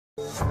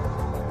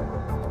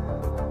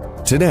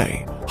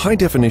Today, high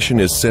definition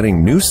is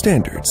setting new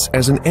standards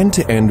as an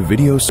end-to-end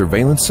video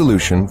surveillance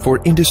solution for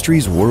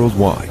industries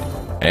worldwide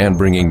and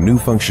bringing new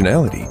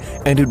functionality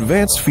and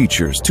advanced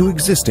features to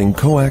existing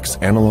coax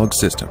analog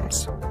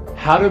systems.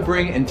 How to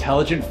bring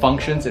intelligent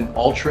functions in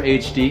Ultra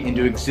HD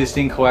into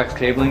existing coax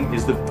cabling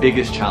is the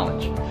biggest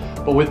challenge.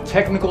 But with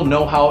technical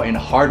know-how in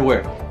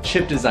hardware,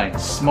 chip design,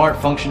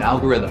 smart function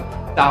algorithm,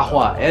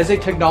 Dahua, as a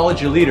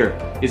technology leader,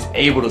 is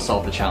able to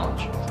solve the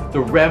challenge. The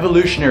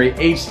revolutionary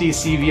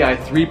HDCVI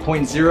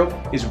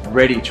 3.0 is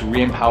ready to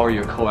re-empower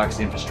your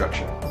coax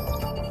infrastructure.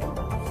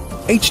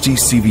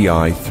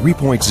 HDCVI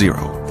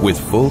 3.0 with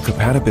full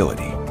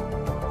compatibility,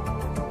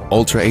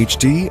 Ultra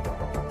HD,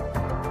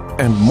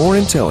 and more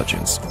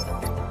intelligence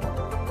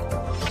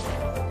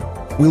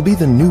will be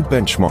the new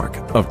benchmark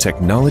of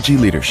technology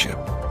leadership.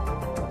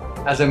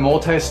 As a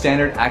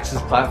multi-standard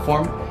access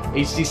platform,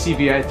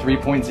 HDCVI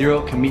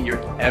 3.0 can meet your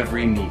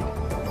every need.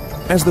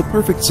 As the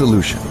perfect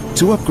solution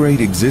to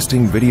upgrade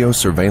existing video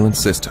surveillance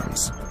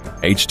systems,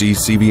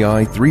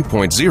 HDCVI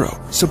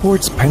 3.0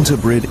 supports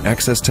Penta-brid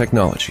access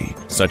technology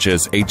such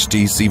as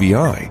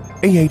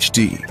HDCVI,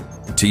 AHD,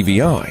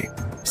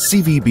 TVI,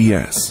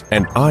 CVBS,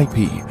 and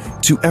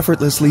IP to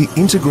effortlessly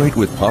integrate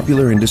with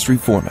popular industry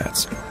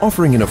formats,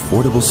 offering an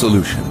affordable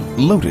solution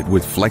loaded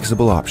with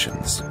flexible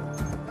options.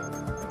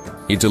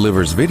 It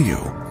delivers video,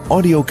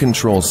 audio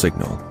control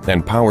signal,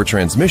 and power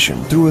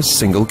transmission through a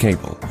single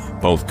cable,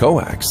 both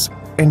coax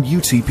and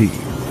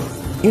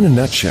UTP. In a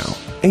nutshell,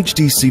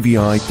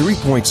 HDCVI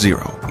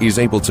 3.0 is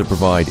able to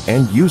provide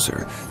end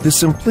user the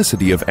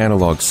simplicity of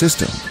analog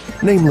system,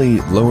 namely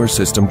lower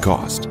system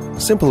cost,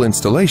 simple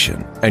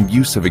installation, and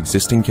use of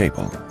existing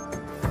cable.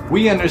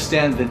 We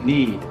understand the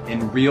need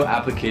in real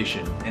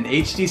application, and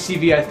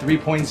HDCVI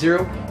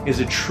 3.0 is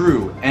a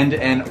true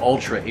end-to-end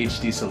Ultra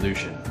HD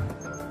solution.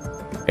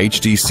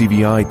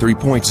 HDCVI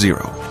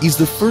 3.0 is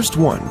the first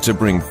one to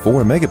bring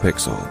 4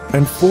 megapixel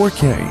and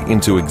 4K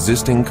into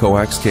existing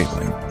coax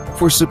cabling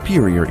for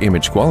superior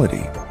image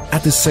quality.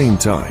 At the same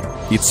time,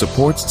 it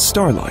supports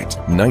starlight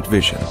night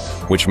vision,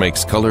 which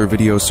makes color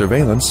video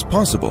surveillance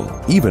possible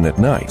even at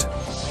night.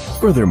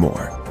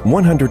 Furthermore,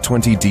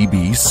 120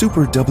 dB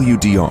Super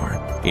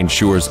WDR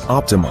ensures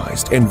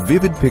optimized and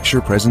vivid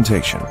picture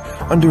presentation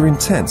under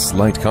intense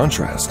light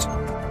contrast.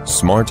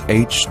 Smart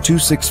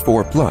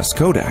H264 Plus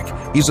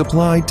codec is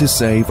applied to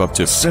save up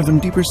to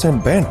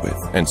 70%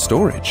 bandwidth and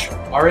storage.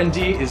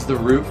 R&D is the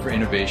root for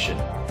innovation.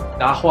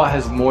 Dahua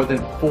has more than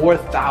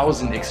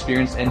 4,000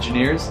 experienced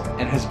engineers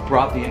and has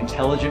brought the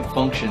intelligent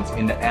functions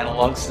in the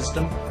analog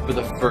system for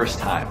the first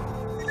time.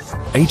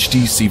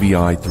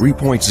 HDCVI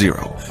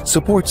 3.0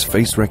 supports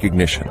face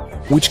recognition,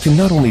 which can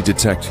not only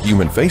detect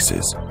human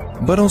faces,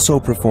 but also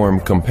perform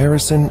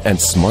comparison and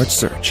smart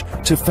search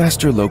to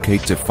faster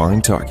locate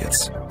defined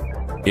targets.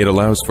 It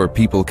allows for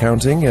people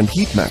counting and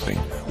heat mapping,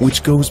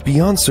 which goes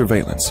beyond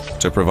surveillance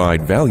to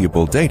provide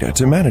valuable data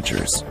to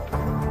managers.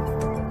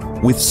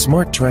 With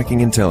smart tracking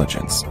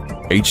intelligence,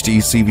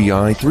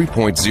 HDCVI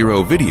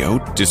 3.0 video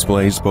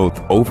displays both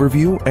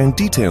overview and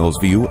details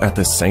view at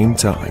the same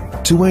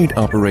time to aid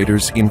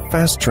operators in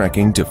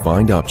fast-tracking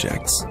defined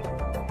objects.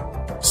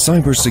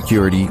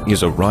 Cybersecurity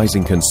is a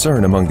rising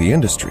concern among the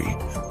industry,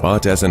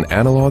 but as an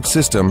analog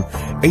system,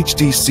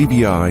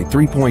 HDCVI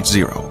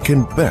 3.0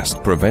 can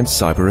best prevent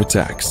cyber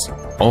attacks.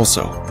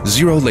 Also,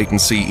 zero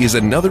latency is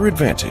another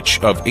advantage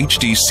of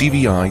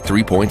HDCVI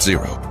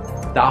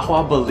 3.0.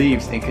 Dahua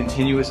believes in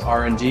continuous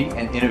R&D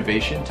and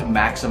innovation to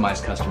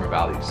maximize customer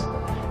values.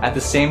 At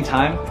the same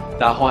time,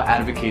 Dahua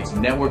advocates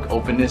network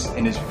openness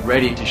and is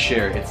ready to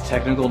share its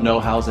technical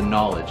know-hows and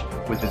knowledge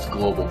with its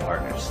global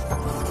partners.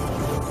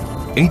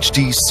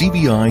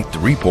 HDCVI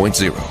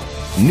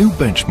 3.0, new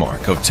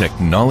benchmark of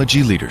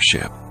technology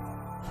leadership.